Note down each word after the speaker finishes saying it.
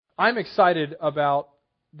I'm excited about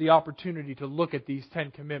the opportunity to look at these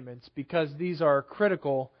 10 Commandments because these are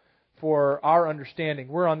critical for our understanding.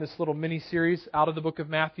 We're on this little mini-series out of the book of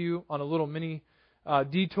Matthew, on a little mini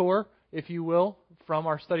detour, if you will, from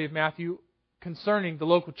our study of Matthew concerning the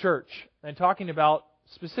local church and talking about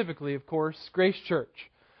specifically, of course, Grace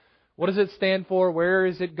Church. What does it stand for? Where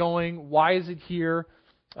is it going? Why is it here?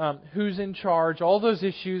 Who's in charge? All those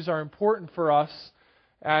issues are important for us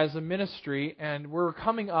as a ministry, and we're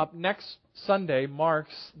coming up next Sunday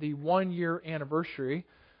marks the 1-year anniversary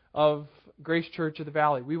of Grace Church of the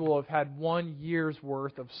Valley. We will have had 1 year's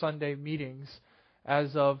worth of Sunday meetings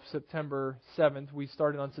as of September 7th. We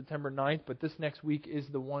started on September 9th, but this next week is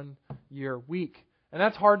the 1-year week. And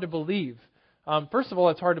that's hard to believe. First of all,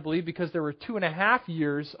 it's hard to believe because there were 2.5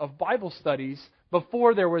 years of Bible studies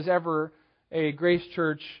before there was ever a Grace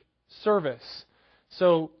Church service.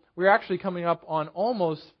 So we're actually coming up on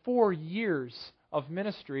almost 4 years of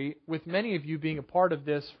ministry, with many of you being a part of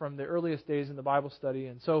this from the earliest days in the Bible study.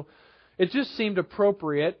 And so it just seemed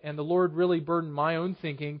appropriate, and the Lord really burdened my own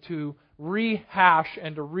thinking to rehash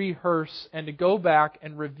and to rehearse and to go back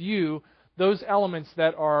and review those elements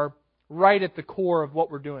that are right at the core of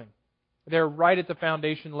what we're doing. They're right at the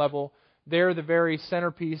foundation level. They're the very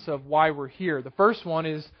centerpiece of why we're here. The first one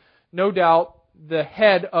is, no doubt, the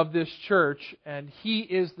head of this church, and He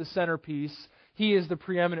is the centerpiece. He is the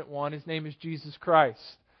preeminent one. His name is Jesus Christ.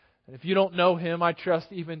 And if you don't know Him, I trust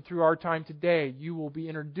even through our time today, you will be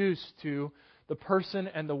introduced to the person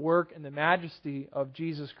and the work and the majesty of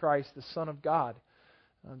Jesus Christ, the Son of God,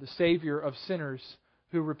 the Savior of sinners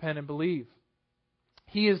who repent and believe.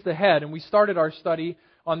 He is the head, and we started our study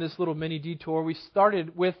on this little mini detour. We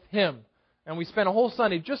started with Him, and we spent a whole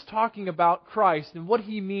Sunday just talking about Christ and what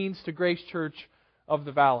He means to Grace Church of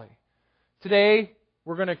the Valley. Today,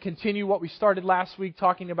 we're going to continue what we started last week,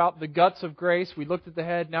 talking about the guts of grace. We looked at the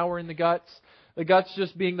head, now we're in the guts. The guts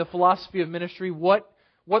just being the philosophy of ministry. What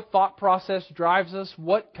thought process drives us?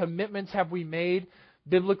 What commitments have we made,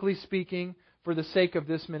 biblically speaking, for the sake of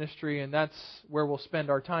this ministry? And that's where we'll spend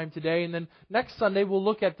our time today. And then next Sunday, we'll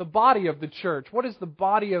look at the body of the church. What is the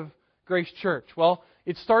body of Grace Church? Well,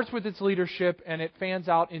 it starts with its leadership, and it fans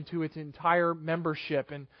out into its entire membership.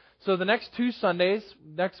 And so the next 2 Sundays,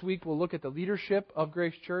 next week, we'll look at the leadership of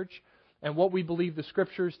Grace Church and what we believe the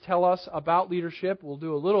Scriptures tell us about leadership. We'll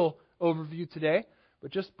do a little overview today,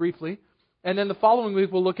 but just briefly. And then the following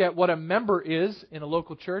week, we'll look at what a member is in a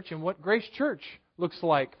local church and what Grace Church looks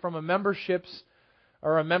like from a member's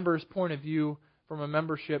point of view, from a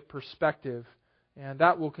membership perspective. And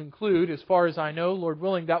that will conclude, as far as I know, Lord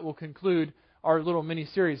willing, that will conclude our little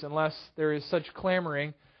mini-series, unless there is such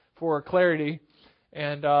clamoring for clarity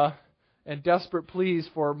and desperate pleas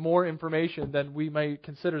for more information, then we may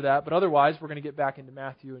consider that. But otherwise, we're going to get back into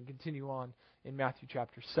Matthew and continue on in Matthew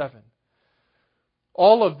chapter 7.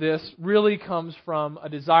 All of this really comes from a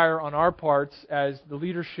desire on our parts as the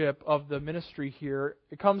leadership of the ministry here.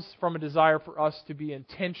 It comes from a desire for us to be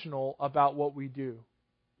intentional about what we do.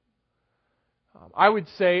 I would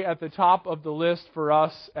say at the top of the list for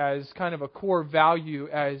us as kind of a core value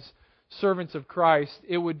as servants of Christ,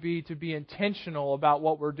 it would be to be intentional about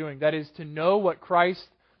what we're doing. That is, to know what Christ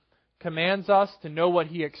commands us, to know what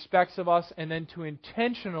He expects of us, and then to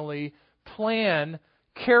intentionally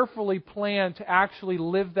carefully plan to actually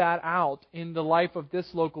live that out in the life of this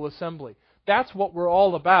local assembly. That's what we're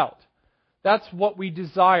all about. That's what we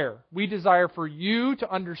desire. We desire for you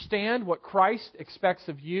to understand what Christ expects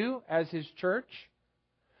of you as His church.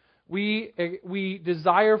 We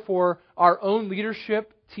desire for our own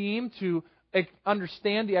leadership team to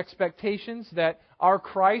understand the expectations that our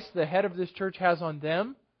Christ, the head of this church, has on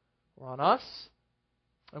them or on us.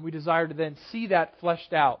 And we desire to then see that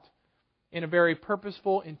fleshed out in a very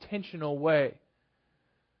purposeful, intentional way.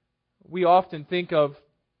 We often think of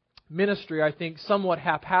ministry, I think, somewhat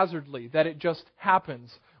haphazardly, that it just happens.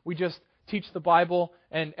 We just teach the Bible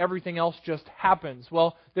and everything else just happens.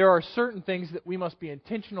 Well, there are certain things that we must be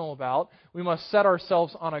intentional about. We must set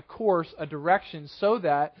ourselves on a course, a direction, so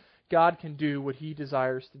that God can do what He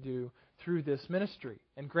desires to do through this ministry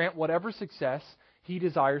and grant whatever success He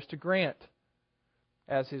desires to grant,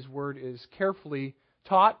 as His Word is carefully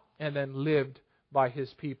taught and then lived by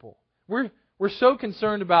His people. We're so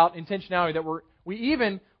concerned about intentionality that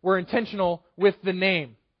we're intentional with the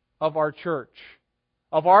name of our church,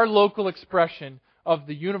 of our local expression of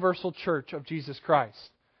the universal church of Jesus Christ.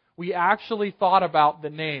 We actually thought about the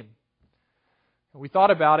name. We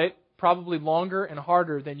thought about it probably longer and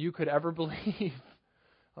harder than you could ever believe.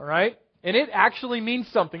 All right? And it actually means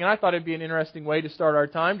something. And I thought it'd be an interesting way to start our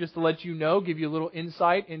time, just to let you know, give you a little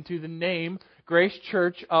insight into the name Grace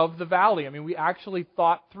Church of the Valley. I mean, we actually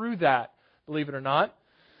thought through that, believe it or not.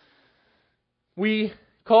 We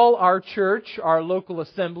call our church, our local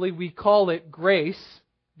assembly, we call it Grace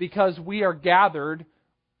because we are gathered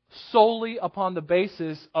solely upon the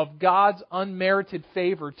basis of God's unmerited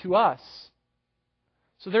favor to us.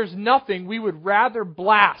 So there's nothing we would rather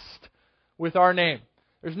blast with our name.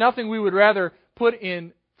 There's nothing we would rather put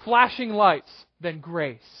in flashing lights than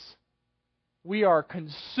grace. We are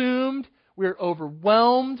consumed, we are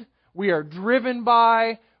overwhelmed, we are driven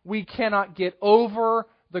by, we cannot get over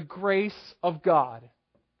the grace of God.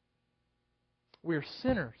 We are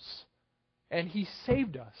sinners, and He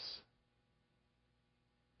saved us.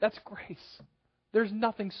 That's grace. There's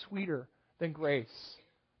nothing sweeter than grace.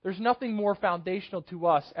 There's nothing more foundational to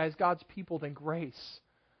us as God's people than grace.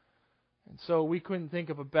 And so we couldn't think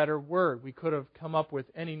of a better word. We could have come up with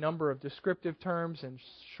any number of descriptive terms, and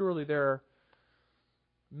surely there are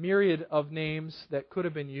myriad of names that could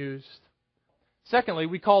have been used. Secondly,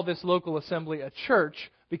 we call this local assembly a church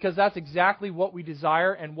because that's exactly what we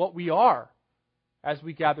desire and what we are as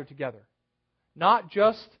we gather together. Not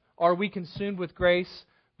just are we consumed with grace,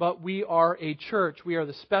 but we are a church. We are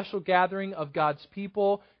the special gathering of God's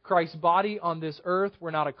people, Christ's body on this earth.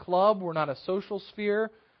 We're not a club. We're not a social sphere.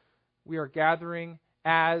 We are gathering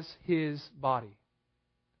as His body.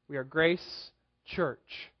 We are Grace Church.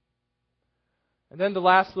 And then the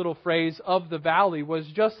last little phrase, of the valley, was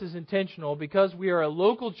just as intentional because we are a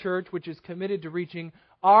local church which is committed to reaching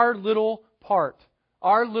our little part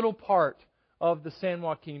of the San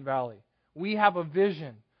Joaquin Valley. We have a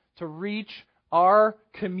vision to reach our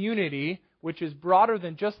community, which is broader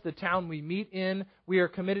than just the town we meet in. We are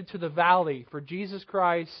committed to the valley for Jesus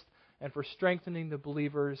Christ and for strengthening the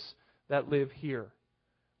believers that live here.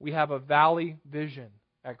 We have a valley vision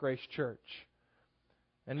at Grace Church.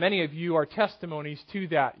 And many of you are testimonies to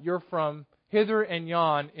that. You're from hither and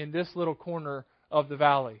yon in this little corner of the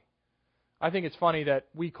valley. I think it's funny that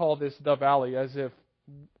we call this the valley as if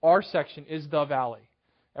our section is the valley.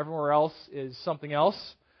 Everywhere else is something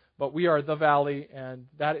else, but we are the valley, and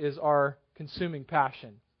that is our consuming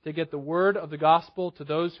passion, to get the word of the gospel to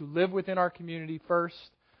those who live within our community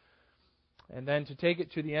first, and then to take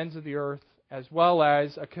it to the ends of the earth, as well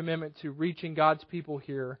as a commitment to reaching God's people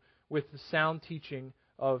here with the sound teaching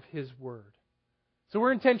of His Word. So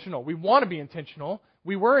we're intentional. We want to be intentional.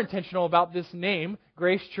 We were intentional about this name,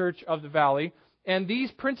 Grace Church of the Valley. And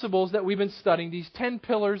these principles that we've been studying, these 10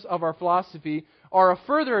 pillars of our philosophy, are a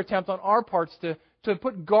further attempt on our parts to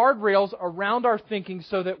put guardrails around our thinking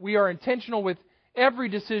so that we are intentional with every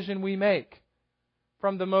decision we make.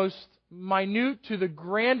 From the most minute to the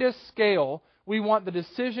grandest scale, we want the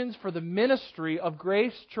decisions for the ministry of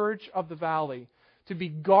Grace Church of the Valley to be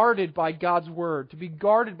guarded by God's Word, to be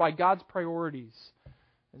guarded by God's priorities.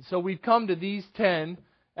 And so we've come to these 10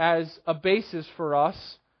 as a basis for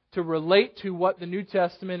us to relate to what the New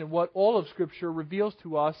Testament and what all of Scripture reveals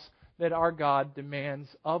to us that our God demands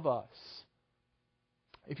of us.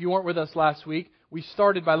 If you weren't with us last week, we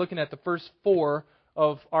started by looking at the first 4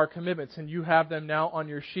 of our commitments, and you have them now on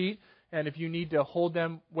your sheet. And if you need to hold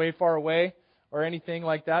them way far away or anything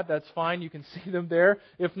like that, that's fine. You can see them there.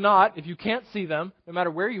 If not, if you can't see them, no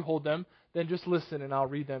matter where you hold them, then just listen and I'll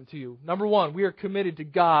read them to you. Number 1, we are committed to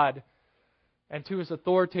God and to His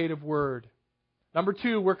authoritative Word. Number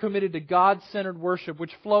 2, we're committed to God-centered worship,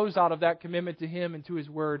 which flows out of that commitment to Him and to His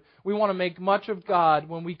Word. We want to make much of God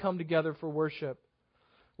when we come together for worship.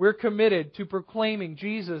 We're committed to proclaiming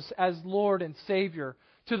Jesus as Lord and Savior,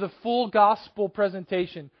 to the full gospel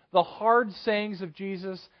presentation, the hard sayings of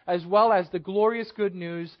Jesus, as well as the glorious good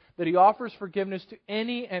news that He offers forgiveness to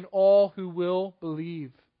any and all who will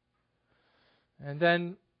believe. And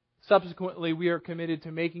then, subsequently, we are committed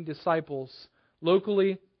to making disciples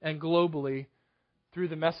locally and globally through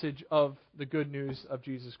the message of the good news of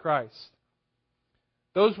Jesus Christ.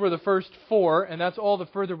 Those were the first 4, and that's all the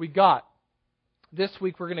further we got. This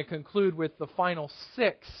week we're going to conclude with the final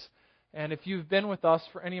 6. And if you've been with us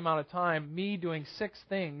for any amount of time, me doing 6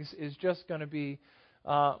 things is just going to be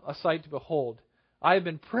a sight to behold. I've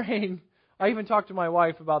been praying, I even talked to my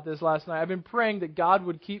wife about this last night, I've been praying that God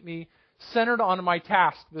would keep me centered on my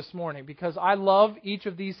task this morning, because I love each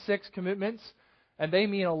of these 6 commitments, and they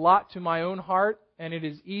mean a lot to my own heart, and it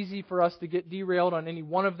is easy for us to get derailed on any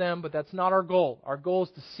one of them, but that's not our goal. Our goal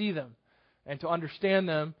is to see them and to understand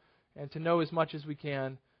them and to know as much as we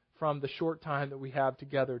can from the short time that we have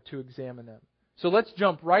together to examine them. So let's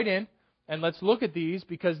jump right in and let's look at these,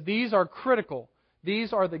 because these are critical.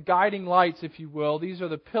 These are the guiding lights, if you will. These are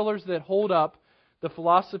the pillars that hold up the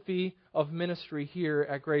philosophy of ministry here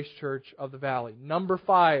at Grace Church of the Valley. Number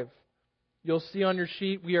 5, You'll see on your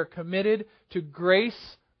sheet, we are committed to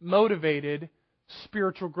grace-motivated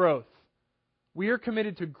spiritual growth. We are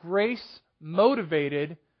committed to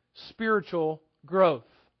grace-motivated spiritual growth.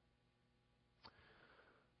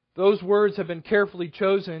 Those words have been carefully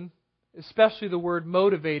chosen, especially the word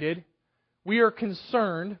motivated. We are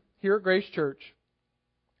concerned here at Grace Church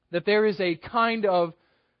that there is a kind of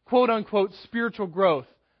quote-unquote spiritual growth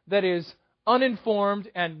that is uninformed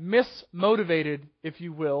and mismotivated, if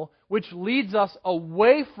you will, which leads us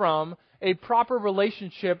away from a proper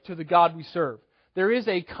relationship to the God we serve. There is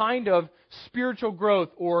a kind of spiritual growth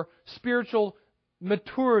or spiritual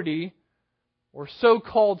maturity, or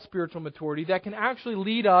so-called spiritual maturity, that can actually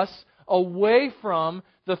lead us away from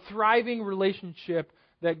the thriving relationship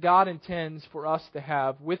that God intends for us to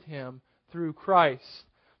have with Him through Christ.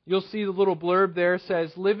 You'll see the little blurb there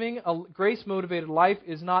says, living a grace-motivated life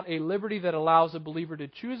is not a liberty that allows a believer to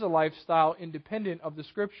choose a lifestyle independent of the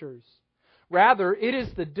Scriptures. Rather, it is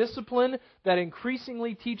the discipline that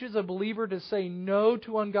increasingly teaches a believer to say no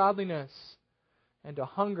to ungodliness and to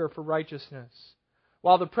hunger for righteousness.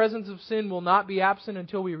 While the presence of sin will not be absent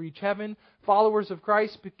until we reach heaven, followers of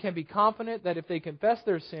Christ can be confident that if they confess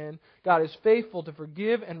their sin, God is faithful to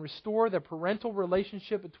forgive and restore the parental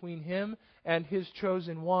relationship between Him and His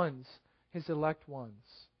chosen ones, His elect ones.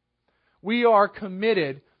 We are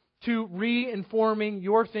committed to re-informing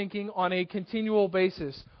your thinking on a continual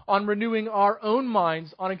basis, on renewing our own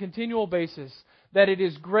minds on a continual basis, that it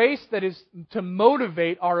is grace that is to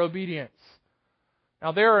motivate our obedience.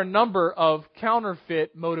 Now, there are a number of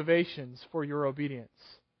counterfeit motivations for your obedience.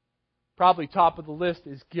 Probably top of the list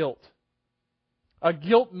is guilt. A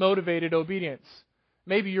guilt-motivated obedience.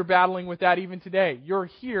 Maybe you're battling with that even today. You're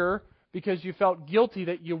here because you felt guilty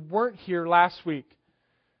that you weren't here last week.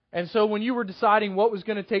 And so when you were deciding what was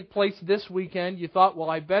going to take place this weekend, you thought, well,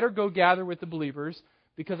 I better go gather with the believers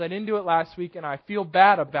because I didn't do it last week and I feel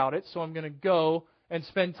bad about it, so I'm going to go and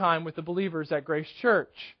spend time with the believers at Grace Church.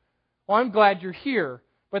 Well, I'm glad you're here,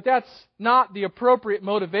 but that's not the appropriate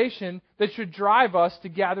motivation that should drive us to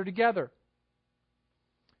gather together.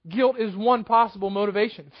 Guilt is one possible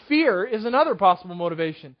motivation. Fear is another possible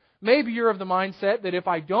motivation. Maybe you're of the mindset that if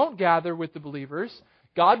I don't gather with the believers,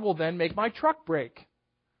 God will then make my truck break,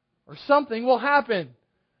 or something will happen.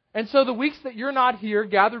 And so the weeks that you're not here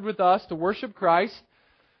gathered with us to worship Christ,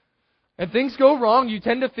 and things go wrong, you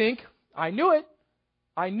tend to think, I knew it.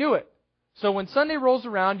 I knew it. So when Sunday rolls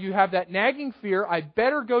around, you have that nagging fear, I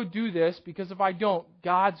better go do this because if I don't,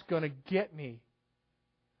 God's going to get me.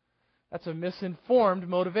 That's a misinformed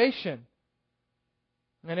motivation.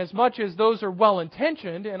 And as much as those are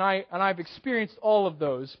well-intentioned, and I've experienced all of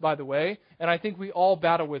those, by the way, and I think we all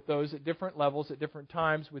battle with those at different levels, at different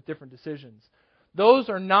times, with different decisions. Those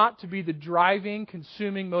are not to be the driving,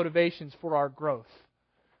 consuming motivations for our growth.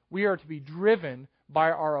 We are to be driven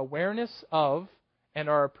by our awareness of and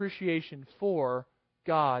our appreciation for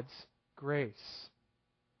God's grace.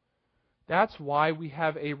 That's why we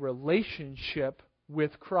have a relationship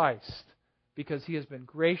with Christ, because He has been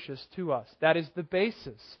gracious to us. That is the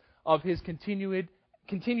basis of His continued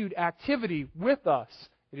activity with us.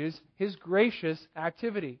 It is His gracious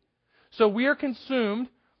activity. So we are consumed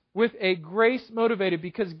with a grace motivated,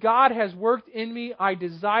 because God has worked in me, I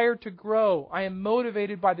desire to grow. I am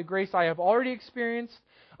motivated by the grace I have already experienced.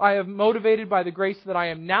 I am motivated by the grace that I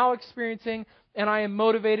am now experiencing, and I am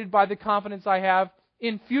motivated by the confidence I have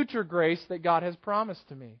in future grace that God has promised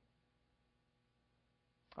to me.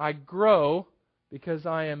 I grow because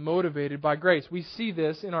I am motivated by grace. We see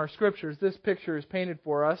this in our Scriptures. This picture is painted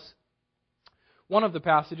for us. One of the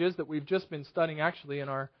passages that we've just been studying actually in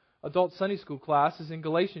our adult Sunday school class is in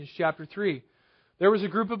Galatians chapter 3. There was a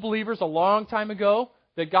group of believers a long time ago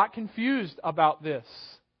that got confused about this.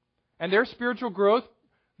 And their spiritual growth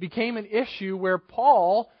became an issue where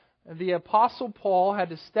Paul, the Apostle Paul, had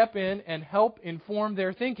to step in and help inform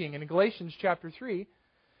their thinking. In Galatians chapter 3,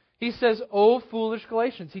 he says, "O foolish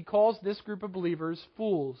Galatians." He calls this group of believers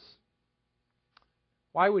fools.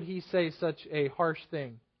 Why would he say such a harsh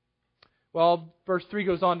thing? Well, verse 3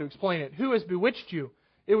 goes on to explain it. "Who has bewitched you?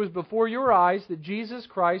 It was before your eyes that Jesus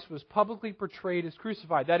Christ was publicly portrayed as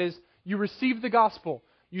crucified." That is, you received the gospel.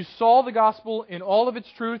 You saw the gospel in all of its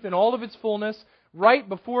truth, in all of its fullness, right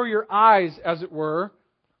before your eyes, as it were.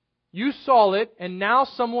 You saw it, and now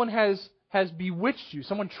someone has bewitched you.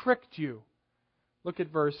 Someone tricked you. Look at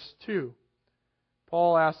verse 2.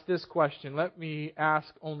 Paul asked this question. Let me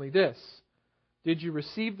ask only this. Did you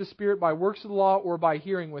receive the Spirit by works of the law or by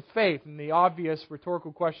hearing with faith? And the obvious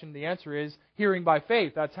rhetorical question, the answer is hearing by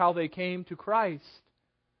faith. That's how they came to Christ.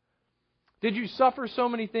 Did you suffer so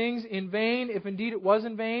many things in vain, if indeed it was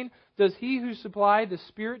in vain? Does He who supplied the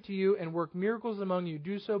Spirit to you and work miracles among you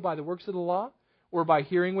do so by the works of the law, or by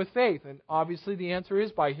hearing with faith? And obviously the answer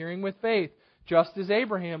is by hearing with faith, just as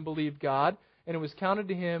Abraham believed God, and it was counted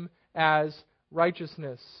to him as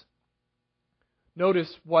righteousness.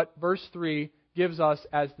 Notice what verse 3 gives us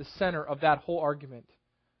as the center of that whole argument.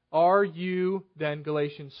 Are you then,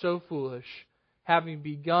 Galatians, so foolish, having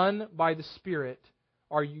begun by the Spirit,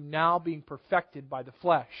 are you now being perfected by the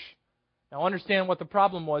flesh? Now understand what the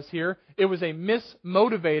problem was here. It was a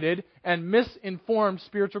mismotivated and misinformed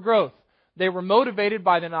spiritual growth. They were motivated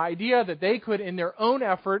by the idea that they could, in their own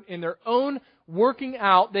effort, in their own working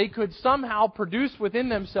out, they could somehow produce within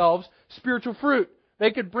themselves spiritual fruit.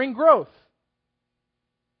 They could bring growth.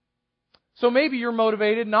 So maybe you're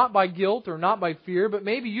motivated not by guilt or not by fear, but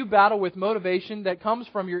maybe you battle with motivation that comes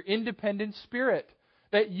from your independent spirit,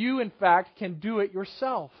 that you, in fact, can do it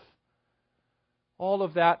yourself. All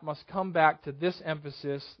of that must come back to this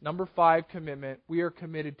emphasis. Number 5, commitment. We are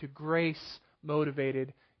committed to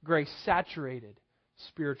grace-motivated, grace-saturated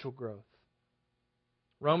spiritual growth.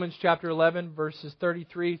 Romans chapter 11, verses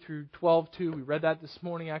 33 through 12:2. We read that this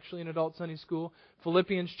morning, actually, in Adult Sunday School.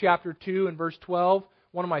 Philippians chapter 2 and verse 12.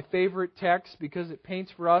 One of my favorite texts because it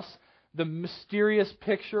paints for us the mysterious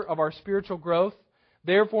picture of our spiritual growth.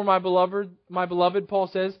 Therefore, my beloved, Paul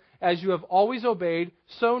says, as you have always obeyed,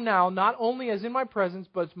 so now, not only as in my presence,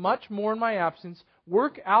 but much more in my absence,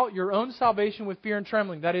 work out your own salvation with fear and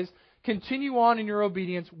trembling. That is, continue on in your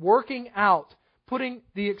obedience, working out, putting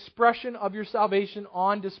the expression of your salvation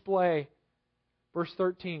on display. Verse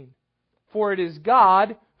 13. For it is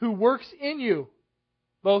God who works in you,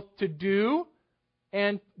 both to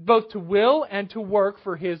will and to work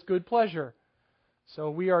for His good pleasure. So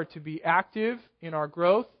we are to be active in our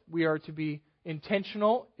growth. We are to be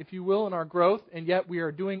intentional, if you will, in our growth. And yet we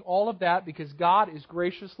are doing all of that because God is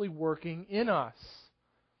graciously working in us,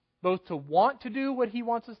 both to want to do what He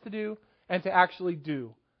wants us to do and to actually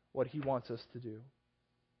do what He wants us to do.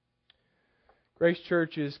 Grace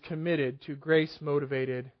Church is committed to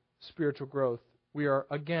grace-motivated spiritual growth. We are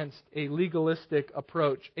against a legalistic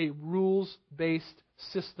approach, a rules-based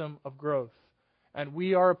system of growth. And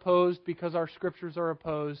we are opposed, because our Scriptures are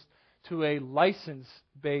opposed, to a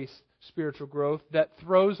license-based spiritual growth that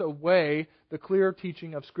throws away the clear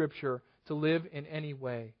teaching of Scripture to live in any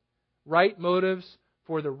way. Right motives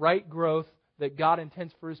for the right growth that God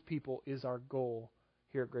intends for His people is our goal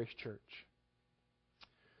here at Grace Church.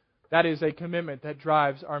 That is a commitment that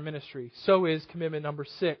drives our ministry. So is commitment number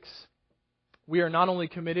 6. We are not only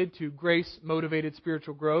committed to grace-motivated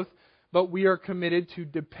spiritual growth, but we are committed to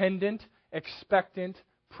dependent, expectant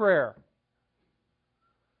prayer.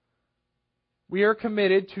 We are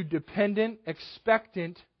committed to dependent,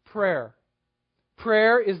 expectant prayer.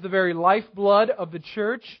 Prayer is the very lifeblood of the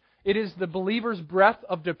church. It is the believer's breath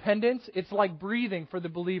of dependence. It's like breathing for the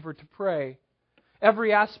believer to pray.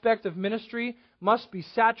 Every aspect of ministry must be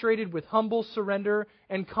saturated with humble surrender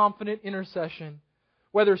and confident intercession.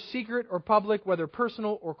 Whether secret or public, whether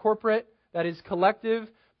personal or corporate, that is collective,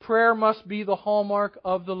 prayer must be the hallmark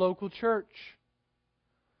of the local church.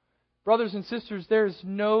 Brothers and sisters, there is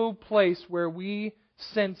no place where we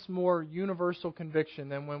sense more universal conviction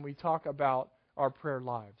than when we talk about our prayer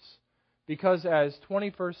lives. Because as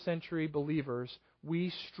 21st century believers,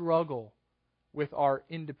 we struggle with our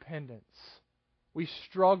independence. We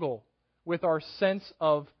struggle with our sense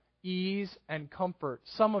of ease and comfort.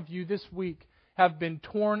 Some of you this week have been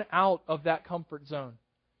torn out of that comfort zone.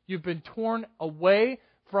 You've been torn away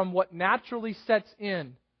from what naturally sets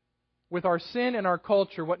in with our sin and our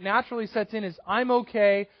culture. What naturally sets in is, I'm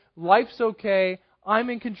okay, life's okay, I'm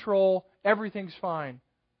in control, everything's fine.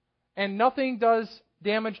 And nothing does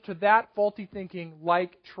damage to that faulty thinking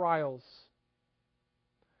like trials.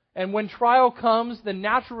 And when trial comes, the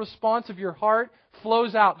natural response of your heart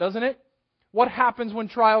flows out, doesn't it? What happens when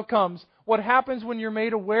trial comes? What happens when you're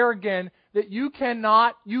made aware again that you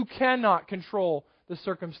cannot control the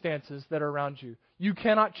circumstances that are around you? You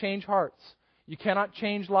cannot change hearts. You cannot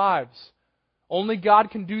change lives. Only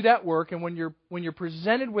God can do that work, and when you're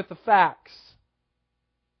presented with the facts,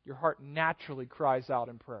 your heart naturally cries out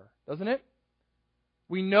in prayer, doesn't it?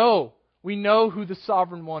 We know who the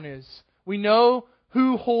sovereign one is. We know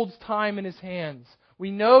who holds time in His hands.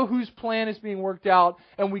 We know whose plan is being worked out,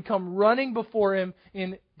 and we come running before Him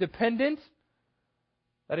in dependent,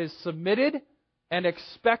 that is submitted and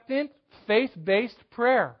expectant, faith-based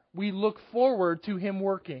prayer. We look forward to Him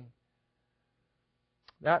working.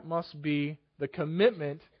 That must be the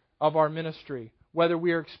commitment of our ministry. Whether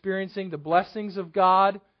we are experiencing the blessings of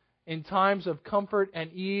God in times of comfort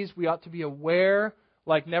and ease, we ought to be aware,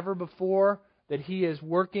 like never before, that He is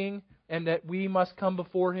working, and that we must come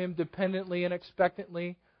before Him dependently and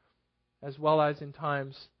expectantly, as well as in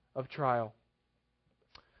times of trial.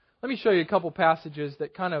 Let me show you a couple passages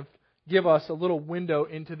that kind of give us a little window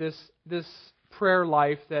into this prayer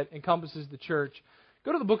life that encompasses the church.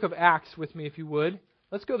 Go to the book of Acts with me, if you would.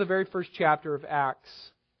 Let's go to the very first chapter of Acts.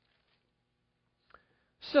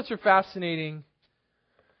 Such a fascinating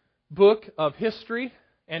book of history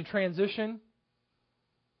and transition.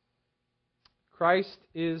 Christ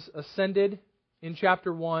is ascended in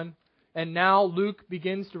chapter 1, and now Luke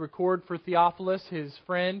begins to record for Theophilus, his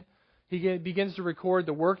friend. He begins to record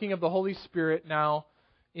the working of the Holy Spirit now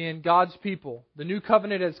in God's people. The new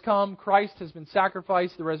covenant has come, Christ has been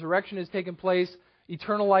sacrificed, the resurrection has taken place,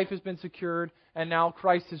 eternal life has been secured, and now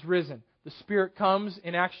Christ has risen. The Spirit comes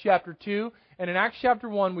in Acts chapter 2, and in Acts chapter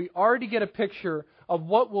 1 we already get a picture of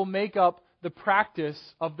what will make up the practice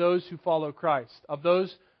of those who follow Christ, of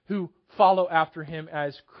those who follow after Him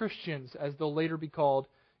as Christians, as they'll later be called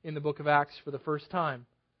in the book of Acts for the first time.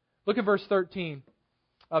 Look at verse 13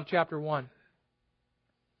 of chapter 1.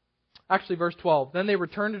 Actually, verse 12. Then they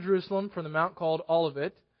returned to Jerusalem from the mount called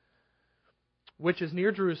Olivet, which is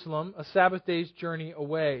near Jerusalem, a Sabbath day's journey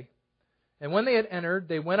away. And when they had entered,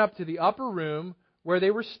 they went up to the upper room where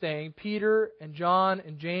they were staying, Peter and John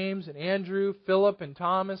and James and Andrew, Philip and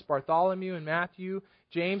Thomas, Bartholomew and Matthew,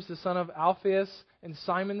 James the son of Alphaeus, and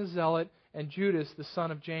Simon the Zealot, and Judas the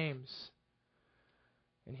son of James.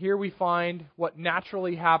 And here we find what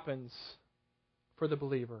naturally happens for the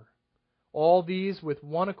believer. All these, with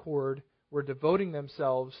one accord, were devoting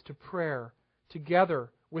themselves to prayer, together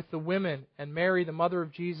with the women and Mary, the mother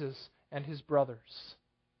of Jesus, and his brothers.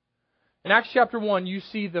 In Acts chapter 1, you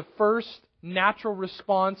see the first natural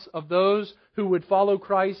response of those who would follow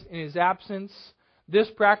Christ in His absence. This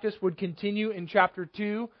practice would continue in chapter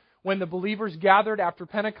 2, when the believers gathered after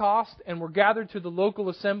Pentecost and were gathered to the local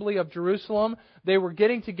assembly of Jerusalem. They were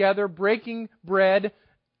getting together, breaking bread,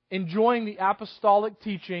 enjoying the apostolic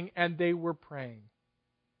teaching, and they were praying.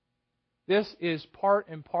 This is part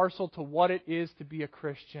and parcel to what it is to be a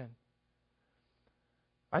Christian.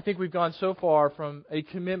 I think we've gone so far from a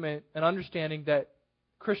commitment and understanding that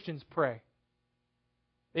Christians pray.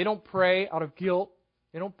 They don't pray out of guilt.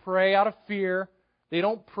 They don't pray out of fear. They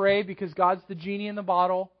don't pray because God's the genie in the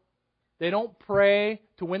bottle. They don't pray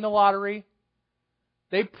to win the lottery.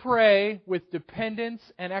 They pray with dependence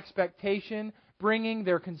and expectation, bringing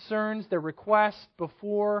their concerns, their requests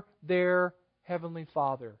before their Heavenly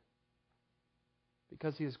Father,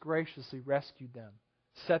 because He has graciously rescued them,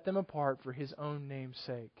 set them apart for His own name's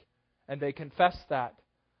sake. And they confess that,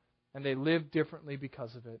 and they live differently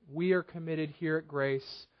because of it. We are committed here at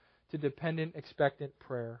Grace to dependent, expectant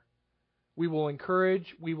prayer. We will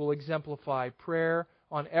encourage, we will exemplify prayer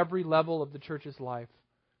on every level of the church's life.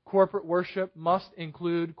 Corporate worship must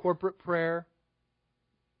include corporate prayer,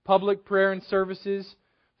 public prayer in services,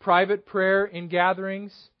 private prayer in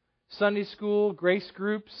gatherings, Sunday school, grace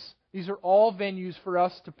groups. These are all venues for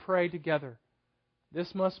us to pray together.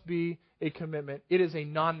 This must be a commitment. It is a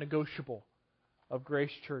non-negotiable of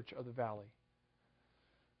Grace Church of the Valley.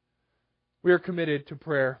 We are committed to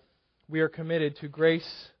prayer. We are committed to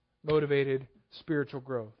grace-motivated spiritual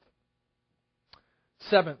growth.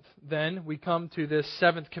 Seventh, then, we come to this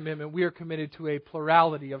seventh commitment. We are committed to a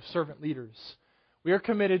plurality of servant leaders. We are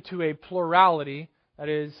committed to a plurality, that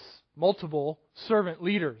is, multiple servant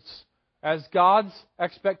leaders, as God's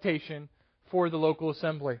expectation for the local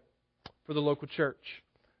assembly, for the local church.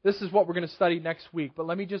 This is what we're going to study next week, but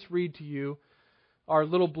let me just read to you our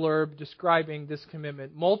little blurb describing this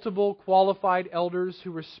commitment. Multiple qualified elders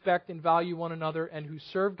who respect and value one another and who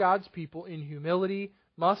serve God's people in humility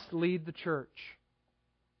must lead the church.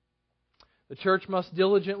 The church must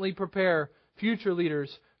diligently prepare future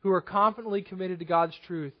leaders who are confidently committed to God's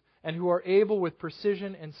truth and who are able with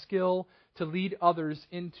precision and skill to lead others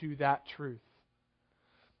into that truth.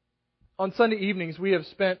 On Sunday evenings, we have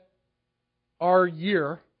spent our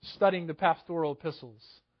year studying the pastoral epistles.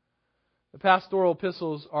 The pastoral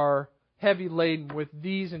epistles are heavy laden with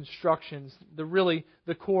these instructions.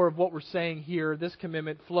 The core of what we're saying here, this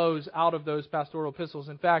commitment flows out of those pastoral epistles.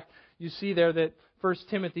 In fact, you see there that 1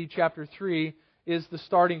 Timothy chapter 3 is the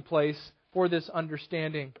starting place for this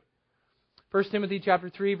understanding. 1 Timothy chapter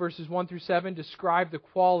 3 verses 1 through 7 describe the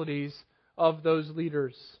qualities of those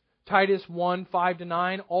leaders. Titus 1,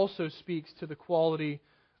 5-9 also speaks to the quality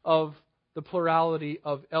of the plurality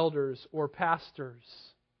of elders or pastors.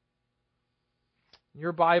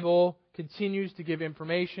 Your Bible continues to give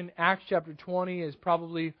information. Acts chapter 20 is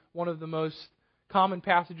probably one of the most common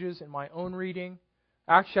passages in my own reading.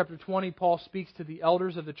 Acts chapter 20, Paul speaks to the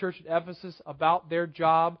elders of the church at Ephesus about their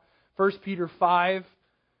job. 1 Peter 5,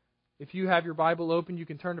 if you have your Bible open, you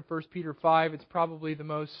can turn to 1 Peter 5. It's probably the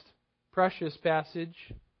most precious passage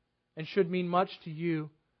and should mean much to you.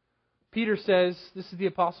 Peter says, this is the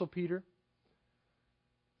Apostle Peter,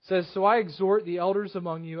 says, "So I exhort the elders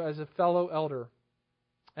among you as a fellow elder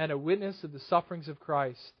and a witness of the sufferings of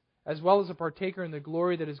Christ, as well as a partaker in the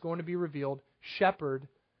glory that is going to be revealed. Shepherd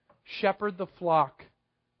the flock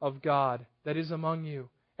of God that is among you,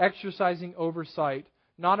 exercising oversight,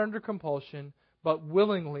 not under compulsion, but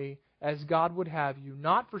willingly, as God would have you,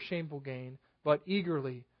 not for shameful gain, but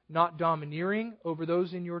eagerly, not domineering over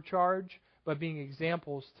those in your charge, but being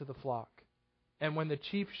examples to the flock. And when the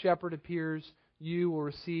chief shepherd appears, you will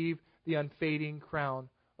receive the unfading crown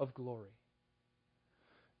of glory."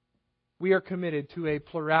 We are committed to a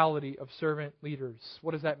plurality of servant leaders.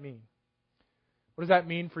 What does that mean? What does that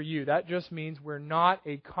mean for you? That just means we're not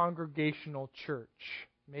a congregational church.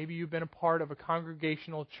 Maybe you've been a part of a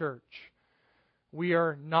congregational church. We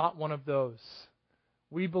are not one of those.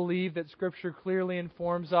 We believe that Scripture clearly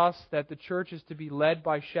informs us that the church is to be led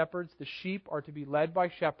by shepherds. The sheep are to be led by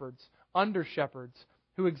shepherds, under shepherds,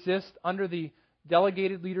 who exist under the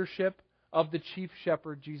delegated leadership of the chief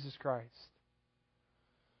shepherd, Jesus Christ.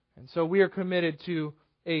 And so we are committed to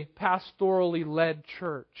a pastorally led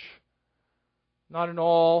church, not at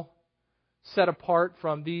all set apart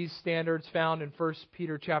from these standards found in 1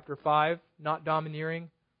 Peter chapter 5, not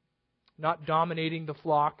domineering, not dominating the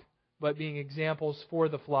flock, but being examples for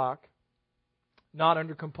the flock, not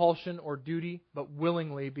under compulsion or duty, but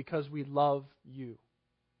willingly because we love you.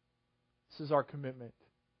 This is our commitment.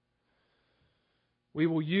 We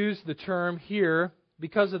will use the term here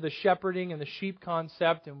because of the shepherding and the sheep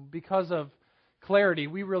concept and because of clarity.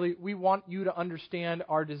 We want you to understand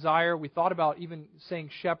our desire. We thought about even saying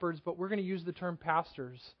shepherds, but we're going to use the term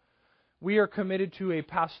pastors. We are committed to a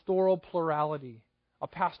pastoral plurality, a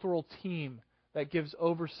pastoral team that gives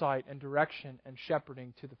oversight and direction and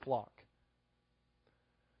shepherding to the flock.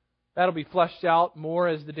 That'll be fleshed out more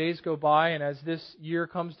as the days go by and as this year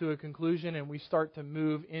comes to a conclusion and we start to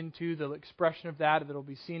move into the expression of that will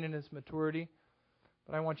be seen in its maturity.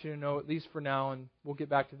 But I want you to know, at least for now, and we'll get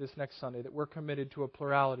back to this next Sunday, that we're committed to a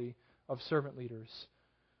plurality of servant leaders,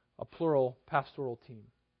 a plural pastoral team.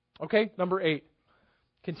 Okay, number 8.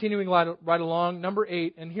 Continuing right along, number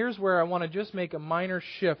 8, and here's where I want to just make a minor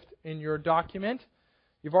shift in your document.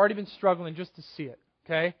 You've already been struggling just to see it,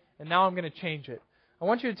 okay? And now I'm going to change it. I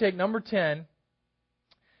want you to take number 10,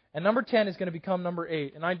 and number 10 is going to become number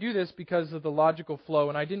 8. And I do this because of the logical flow,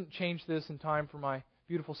 and I didn't change this in time for my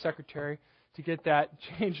beautiful secretary to get that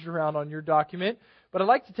changed around on your document. But I'd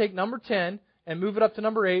like to take number 10 and move it up to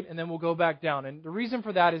number 8, and then we'll go back down. And the reason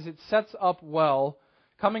for that is it sets up well,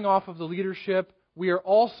 coming off of the leadership. We are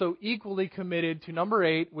also equally committed to number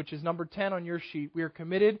 8, which is number 10 on your sheet. We are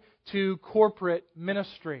committed to corporate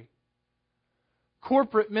ministry.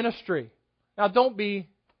 Corporate ministry. Now, don't be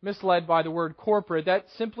misled by the word corporate. That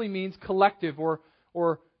simply means collective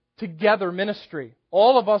or together ministry.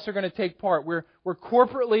 All of us are going to take part. We're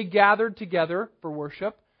corporately gathered together for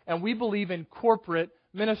worship, and we believe in corporate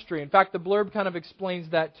ministry. In fact, the blurb kind of explains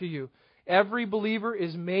that to you. Every believer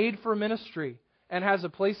is made for ministry and has a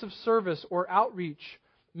place of service or outreach.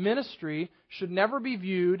 Ministry should never be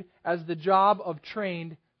viewed as the job of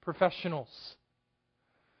trained professionals.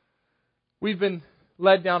 We've been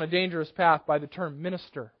led down a dangerous path by the term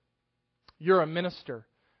minister. You're a minister.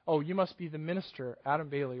 Oh, you must be the minister, Adam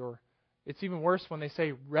Bailey. Or it's even worse when they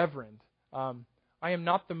say reverend. I am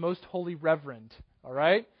not the most holy reverend, all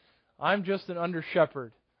right? I'm just an under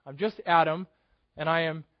shepherd. I'm just Adam, and I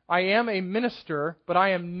am a minister, but I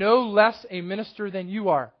am no less a minister than you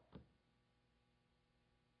are.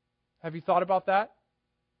 Have you thought about that?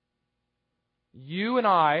 You and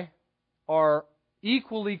I are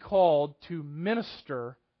equally called to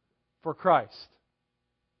minister for Christ.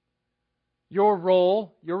 Your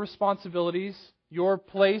role, your responsibilities, your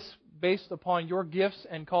place based upon your gifts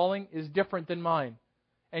and calling is different than mine.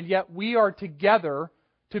 And yet we are together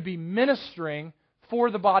to be ministering for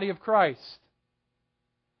the body of Christ.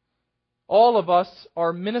 All of us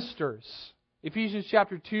are ministers. Ephesians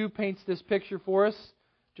chapter 2 paints this picture for us,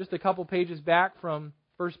 just a couple pages back from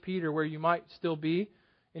 1 Peter where you might still be.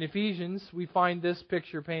 In Ephesians, we find this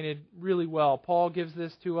picture painted really well. Paul gives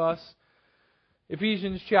this to us.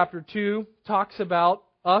 Ephesians chapter 2 talks about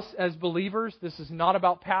us as believers. This is not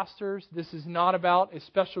about pastors. This is not about a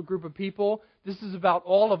special group of people. This is about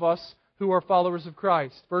all of us who are followers of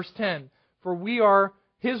Christ. Verse 10, "For we are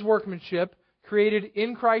His workmanship, created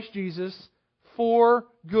in Christ Jesus for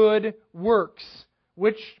good works,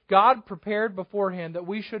 which God prepared beforehand that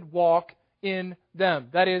we should walk in them.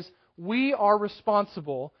 That is, we are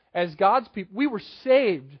responsible as God's people. We were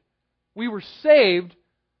saved. We were saved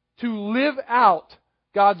to live out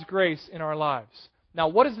God's grace in our lives. Now,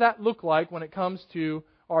 what does that look like when it comes to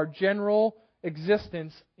our general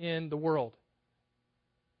existence in the world?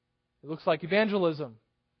 It looks like evangelism.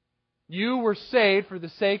 You were saved for the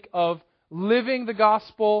sake of living the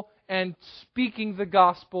gospel and speaking the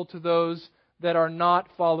gospel to those that are not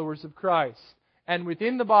followers of Christ. And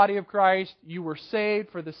within the body of Christ, you were saved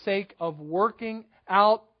for the sake of working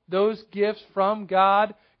out those gifts from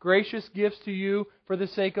God, gracious gifts to you, for the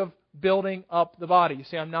sake of building up the body. You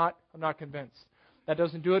say, I'm not convinced. That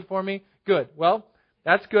doesn't do it for me? Good. Well,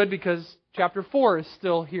 that's good because chapter 4 is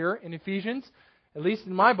still here in Ephesians, at least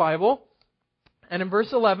in my Bible. And in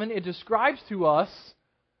verse 11, it describes to us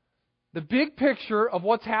the big picture of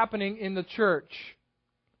what's happening in the church.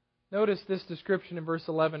 Notice this description in verse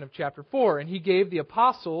 11 of chapter 4. And He gave the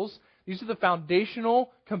apostles, these are the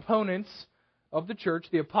foundational components of the church,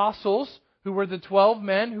 the apostles, who were the 12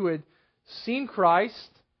 men who had seen Christ,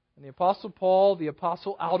 and the apostle Paul, the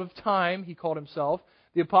apostle out of time, he called himself,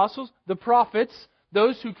 the apostles, the prophets,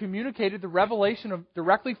 those who communicated the revelation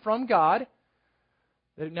directly from God,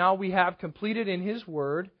 that now we have completed in His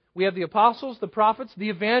Word. We have the apostles, the prophets, the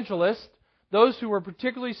evangelists, those who were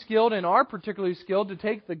particularly skilled and are particularly skilled to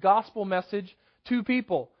take the gospel message to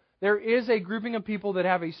people. There is a grouping of people that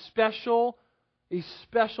have a special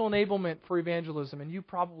enablement for evangelism, and you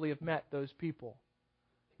probably have met those people.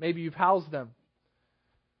 Maybe you've housed them.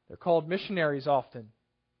 They're called missionaries often.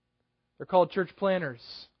 They're called church planners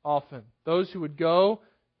often. Those who would go,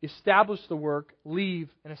 establish the work, leave,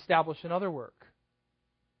 and establish another work.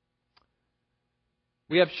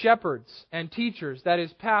 We have shepherds and teachers, that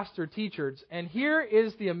is, pastor teachers. And here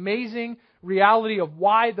is the amazing reality of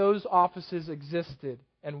why those offices existed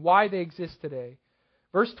and why they exist today.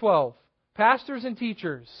 Verse 12, pastors and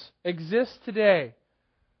teachers exist today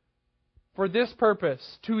for this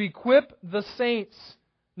purpose, to equip the saints.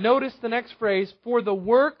 Notice the next phrase, for the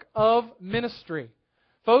work of ministry.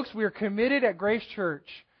 Folks, we are committed at Grace Church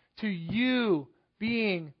to you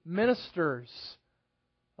being ministers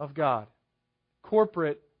of God.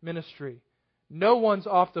 Corporate ministry. No one's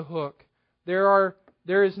off the hook. There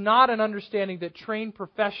is not an understanding that trained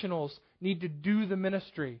professionals need to do the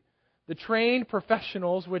ministry. The trained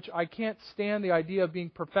professionals, which I can't stand the idea of being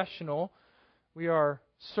professional, we are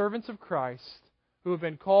servants of Christ who have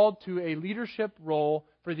been called to a leadership role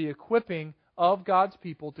for the equipping of God's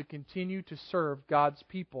people to continue to serve God's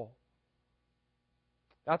people.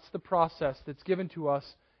 That's the process that's given to us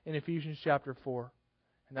in Ephesians chapter 4.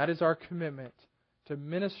 And that is our commitment to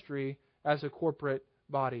ministry as a corporate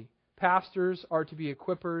body. Pastors are to be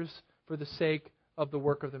equippers for the sake of the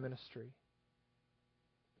work of the ministry.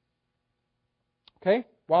 Okay?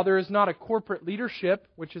 While there is not a corporate leadership,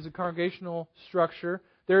 which is a congregational structure,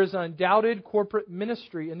 there is undoubted corporate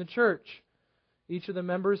ministry in the church. Each of the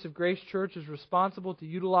members of Grace Church is responsible to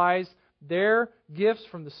utilize their gifts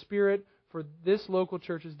from the Spirit for this local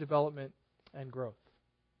church's development and growth.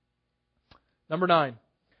 Number 9.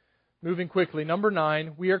 Moving quickly. Number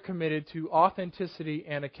 9, we are committed to authenticity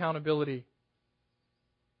and accountability.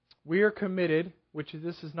 We are committed,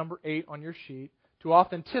 this is number 8 on your sheet, to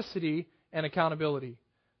authenticity and accountability.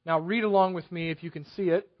 Now read along with me if you can see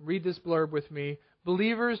it. Read this blurb with me.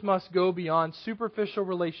 Believers must go beyond superficial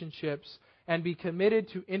relationships and be committed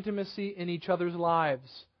to intimacy in each other's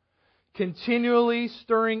lives, continually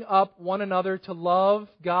stirring up one another to love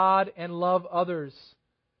God and love others.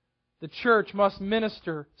 The church must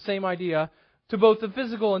minister, same idea, to both the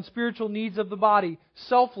physical and spiritual needs of the body.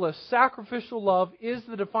 Selfless, sacrificial love is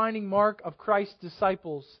the defining mark of Christ's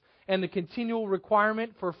disciples, and the continual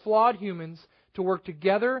requirement for flawed humans to work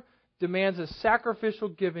together demands a sacrificial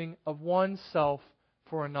giving of oneself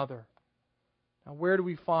for another. Now, where do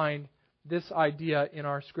we find this idea in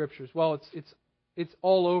our Scriptures? Well, it's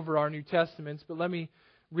all over our New Testaments, but let me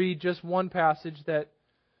read just one passage that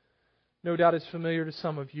no doubt is familiar to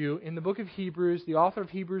some of you. In the book of Hebrews, the author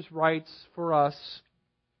of Hebrews writes for us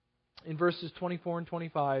in verses 24 and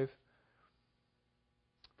 25.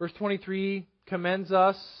 Verse 23 commends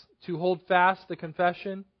us to hold fast the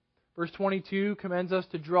confession. Verse 22 commends us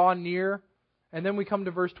to draw near. And then we come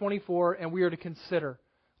to verse 24 and we are to consider.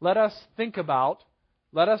 Let us think about,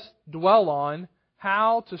 let us dwell on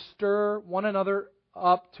how to stir one another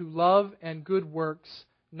up to love and good works,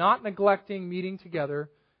 not neglecting meeting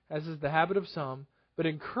together, as is the habit of some, but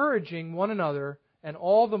encouraging one another, and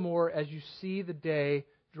all the more as you see the day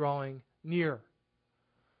drawing near.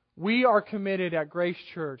 We are committed at Grace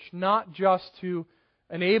Church not just to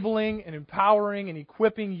enabling and empowering and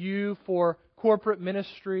equipping you for corporate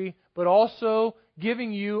ministry, but also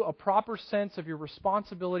giving you a proper sense of your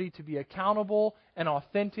responsibility to be accountable and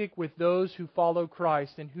authentic with those who follow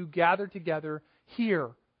Christ and who gather together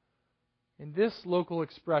here in this local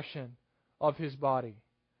expression of His body.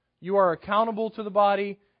 You are accountable to the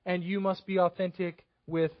body, and you must be authentic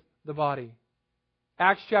with the body.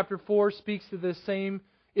 Acts chapter 4 speaks to this same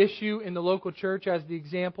issue in the local church as the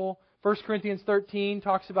example. 1 Corinthians 13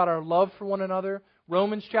 talks about our love for one another.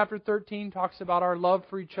 Romans chapter 13 talks about our love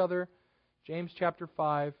for each other. James chapter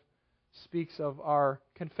 5 speaks of our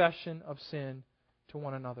confession of sin to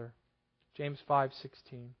one another. James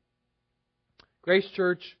 5:16. Grace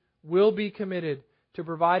Church will be committed to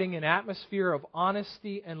providing an atmosphere of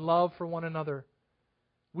honesty and love for one another.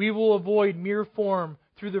 We will avoid mere form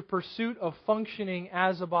through the pursuit of functioning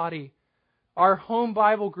as a body. Our home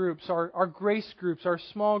Bible groups, our grace groups, our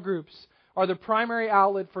small groups are the primary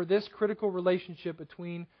outlet for this critical relationship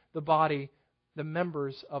between the body, the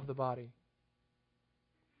members of the body.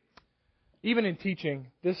 Even in teaching,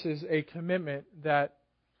 this is a commitment that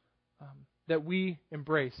we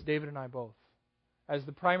embrace, David and I both. As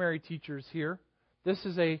the primary teachers here, this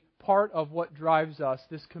is a part of what drives us,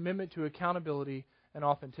 this commitment to accountability and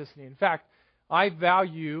authenticity. In fact, I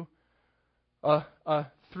value a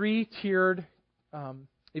three-tiered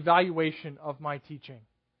evaluation of my teaching.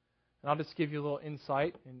 And I'll just give you a little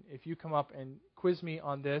insight. And if you come up and quiz me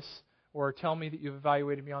on this or tell me that you've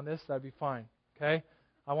evaluated me on this, that'd be fine. Okay?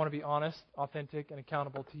 I want to be honest, authentic, and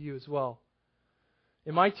accountable to you as well.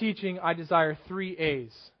 In my teaching, I desire 3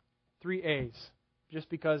 A's. 3 A's. Just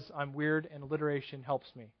because I'm weird and alliteration helps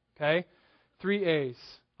me. Okay? 3 A's.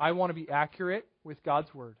 I want to be accurate with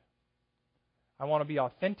God's Word. I want to be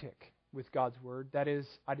authentic with God's Word. That is,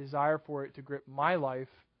 I desire for it to grip my life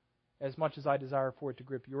as much as I desire for it to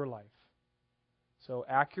grip your life. So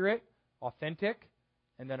accurate, authentic,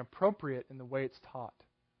 and then appropriate in the way it's taught.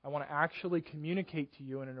 I want to actually communicate to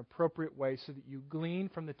you in an appropriate way so that you glean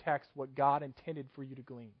from the text what God intended for you to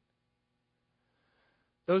glean.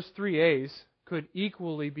 Those 3 A's could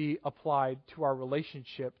equally be applied to our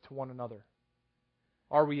relationship to one another.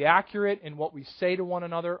 Are we accurate in what we say to one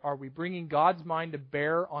another? Are we bringing God's mind to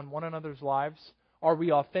bear on one another's lives? Are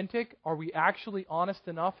we authentic? Are we actually honest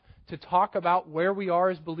enough to talk about where we are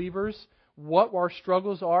as believers, what our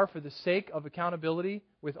struggles are for the sake of accountability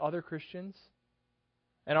with other Christians?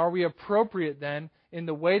 And are we appropriate then in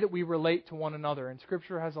the way that we relate to one another? And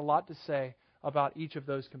Scripture has a lot to say about each of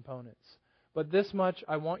those components. But this much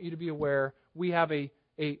I want you to be aware, we have a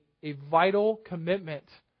vital commitment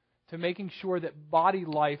to making sure that body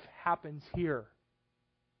life happens here.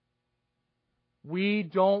 We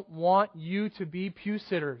don't want you to be pew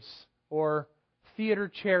sitters or theater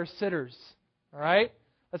chair sitters. All right?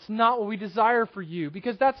 That's not what we desire for you,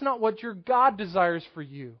 because that's not what your God desires for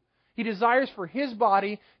you. He desires for His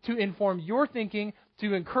body to inform your thinking,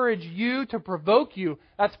 to encourage you, to provoke you.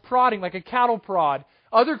 That's prodding, like a cattle prod.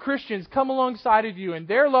 Other Christians come alongside of you in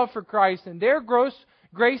their love for Christ and their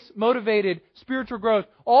grace-motivated spiritual growth.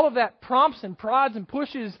 All of that prompts and prods and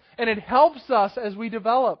pushes, and it helps us as we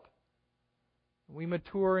develop. We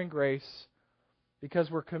mature in grace because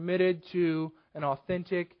we're committed to an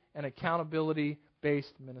authentic and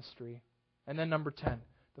accountability-based ministry. And then number 10,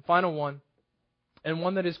 the final one, and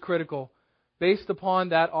one that is critical. Based upon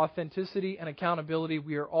that authenticity and accountability,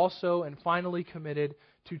 we are also and finally committed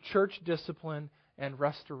to church discipline and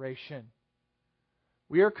restoration.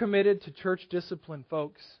 We are committed to church discipline,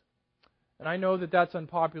 folks. And I know that that's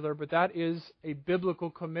unpopular, but that is a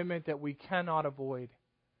biblical commitment that we cannot avoid.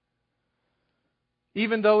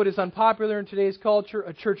 Even though it is unpopular in today's culture,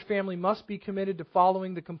 a church family must be committed to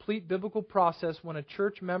following the complete biblical process when a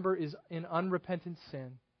church member is in unrepentant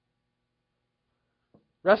sin.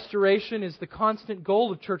 Restoration is the constant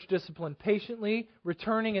goal of church discipline, patiently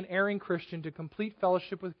returning an erring Christian to complete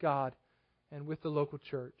fellowship with God and with the local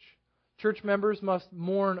church. Church members must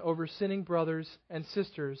mourn over sinning brothers and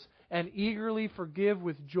sisters and eagerly forgive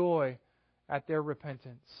with joy at their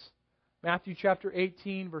repentance. Matthew chapter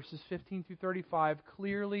 18, verses 15 through 35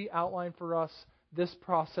 clearly outline for us this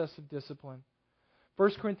process of discipline.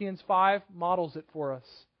 1 Corinthians 5 models it for us.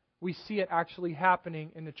 We see it actually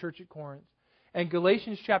happening in the church at Corinth. And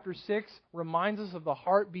Galatians chapter 6 reminds us of the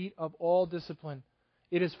heartbeat of all discipline.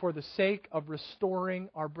 It is for the sake of restoring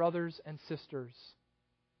our brothers and sisters.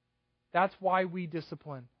 That's why we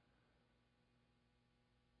discipline.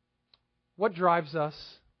 What drives us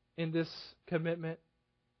in this commitment?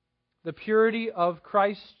 The purity of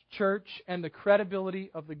Christ's church and the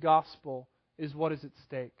credibility of the gospel is what is at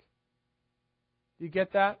stake. Do you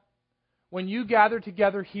get that? When you gather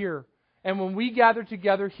together here And when we gather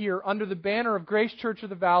together here under the banner of Grace Church of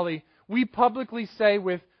the Valley, we publicly say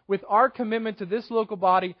with our commitment to this local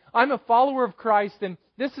body, I'm a follower of Christ, and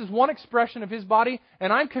this is one expression of His body,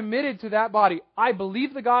 and I'm committed to that body. I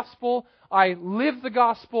believe the gospel, I live the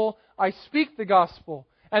gospel, I speak the gospel.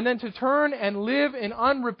 And then to turn and live in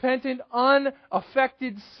unrepentant,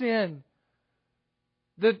 unaffected sin.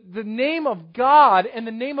 The name of God and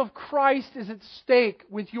the name of Christ is at stake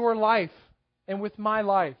with your life and with my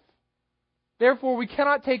life. Therefore, we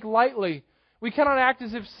cannot take lightly. We cannot act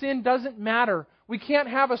as if sin doesn't matter. We can't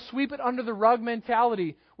have a sweep it under the rug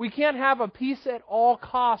mentality. We can't have a peace at all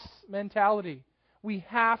costs mentality. We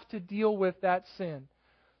have to deal with that sin.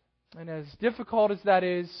 And as difficult as that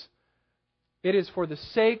is, it is for the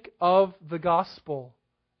sake of the gospel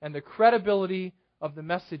and the credibility of the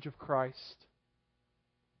message of Christ.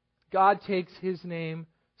 God takes His name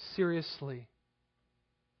seriously.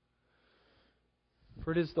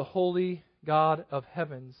 For it is the holy God of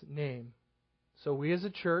heaven's name. So we as a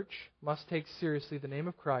church must take seriously the name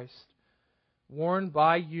of Christ, warned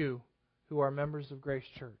by you who are members of Grace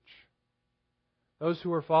Church. Those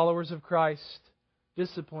who are followers of Christ,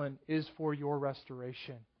 discipline is for your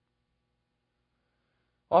restoration.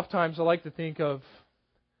 Oftentimes I like to think of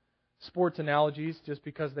sports analogies just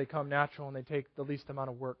because they come natural and they take the least amount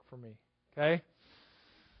of work for me. Okay?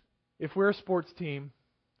 If we're a sports team,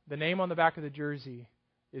 the name on the back of the jersey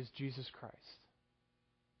is Jesus Christ.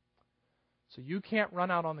 So you can't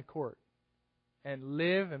run out on the court and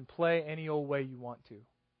live and play any old way you want to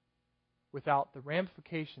without the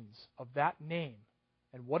ramifications of that name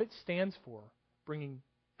and what it stands for bringing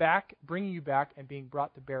you back and being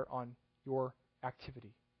brought to bear on your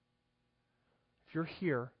activity. If you're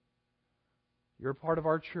here, you're part of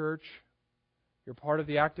our church, you're part of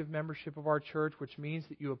the active membership of our church, which means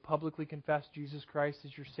that you have publicly confessed Jesus Christ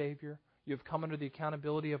as your Savior. You have come under the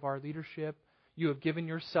accountability of our leadership. You have given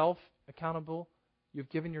yourself accountable. You've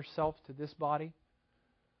given yourself to this body.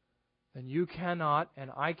 Then you cannot,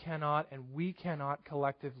 and I cannot, and we cannot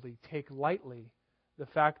collectively take lightly the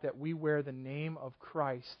fact that we wear the name of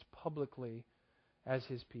Christ publicly as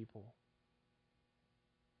His people.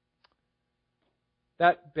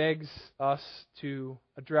 That begs us to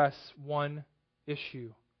address one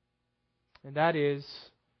issue, and that is,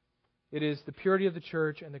 it is the purity of the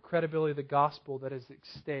church and the credibility of the gospel that is at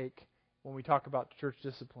stake when we talk about church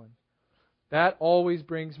discipline. That always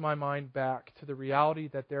brings my mind back to the reality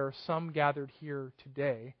that there are some gathered here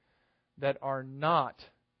today that are not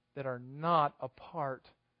a part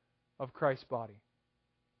of Christ's body.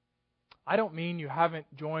 I don't mean you haven't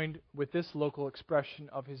joined with this local expression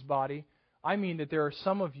of His body. I mean that there are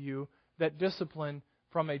some of you that discipline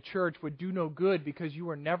from a church would do no good because you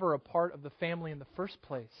were never a part of the family in the first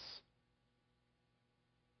place.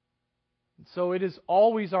 And so it is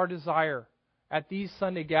always our desire at these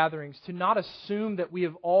Sunday gatherings to not assume that we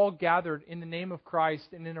have all gathered in the name of Christ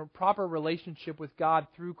and in a proper relationship with God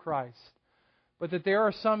through Christ, but that there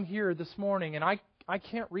are some here this morning, and I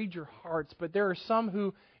can't read your hearts, but there are some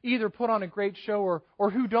who either put on a great show or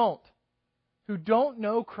who don't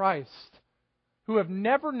know Christ, who have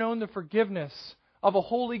never known the forgiveness of a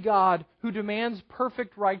holy God who demands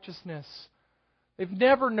perfect righteousness. They've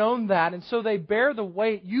never known that, and so they bear the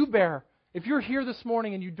weight. You bear. If you're here this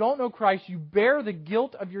morning and you don't know Christ, you bear the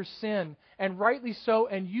guilt of your sin, and rightly so,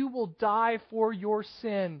 and you will die for your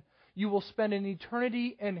sin. You will spend an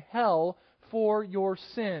eternity in hell for your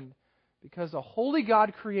sin, because a holy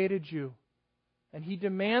God created you, and He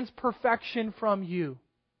demands perfection from you.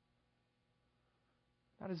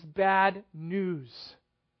 That is bad news.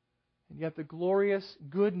 And yet the glorious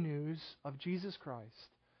good news of Jesus Christ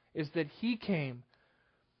is that He came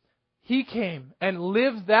and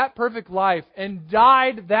lived that perfect life and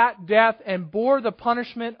died that death and bore the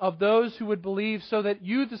punishment of those who would believe, so that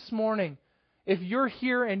you this morning, if you're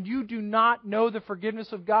here and you do not know the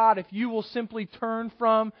forgiveness of God, if you will simply turn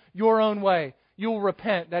from your own way, you'll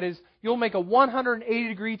repent. That is, you'll make a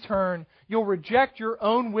 180-degree turn. You'll reject your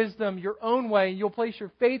own wisdom, your own way. You'll place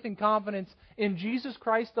your faith and confidence in Jesus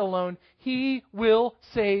Christ alone. He will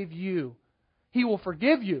save you. He will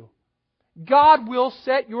forgive you. God will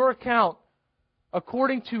set your account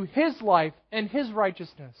according to His life and His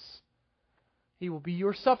righteousness. He will be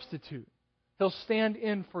your substitute. He'll stand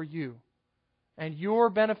in for you. And your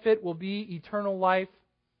benefit will be eternal life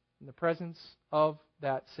in the presence of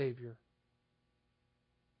that Savior.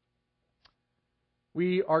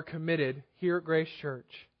 We are committed here at Grace Church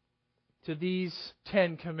to these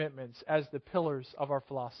 10 commitments as the pillars of our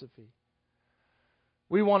philosophy.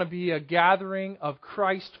 We want to be a gathering of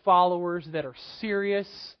Christ followers that are serious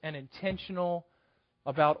and intentional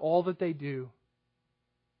about all that they do.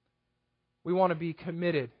 We want to be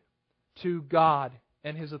committed to God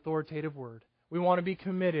and His authoritative Word. We want to be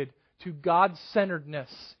committed to God-centeredness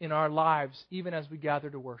in our lives, even as we gather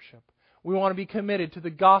to worship. We want to be committed to the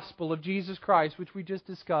gospel of Jesus Christ, which we just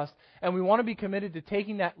discussed. And we want to be committed to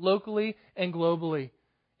taking that locally and globally.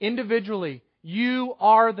 Individually, you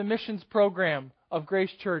are the missions program of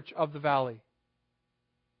Grace Church of the Valley.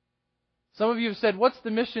 Some of you have said, what's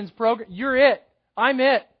the missions program? You're it. I'm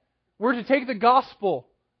it. We're to take the gospel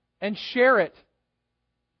and share it.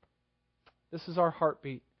 This is our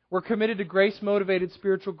heartbeat. We're committed to grace-motivated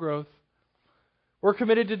spiritual growth. We're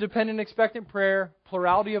committed to dependent, expectant prayer,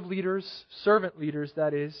 plurality of leaders, servant leaders,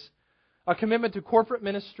 that is, a commitment to corporate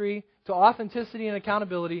ministry, to authenticity and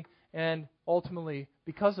accountability, and ultimately,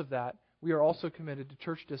 because of that, we are also committed to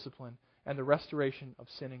church discipline and the restoration of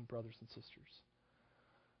sinning brothers and sisters.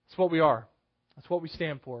 That's what we are. That's what we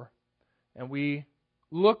stand for. And we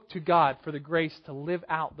look to God for the grace to live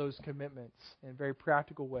out those commitments in a very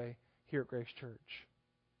practical way here at Grace Church.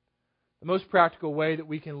 The most practical way that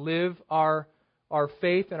we can live our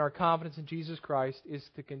faith and our confidence in Jesus Christ is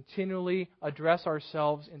to continually address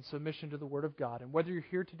ourselves in submission to the Word of God. And whether you're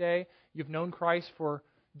here today, you've known Christ for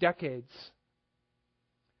decades,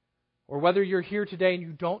 or whether you're here today and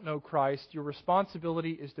you don't know Christ, your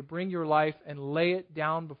responsibility is to bring your life and lay it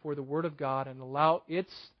down before the Word of God and allow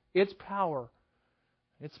its power,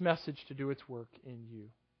 its message to do its work in you.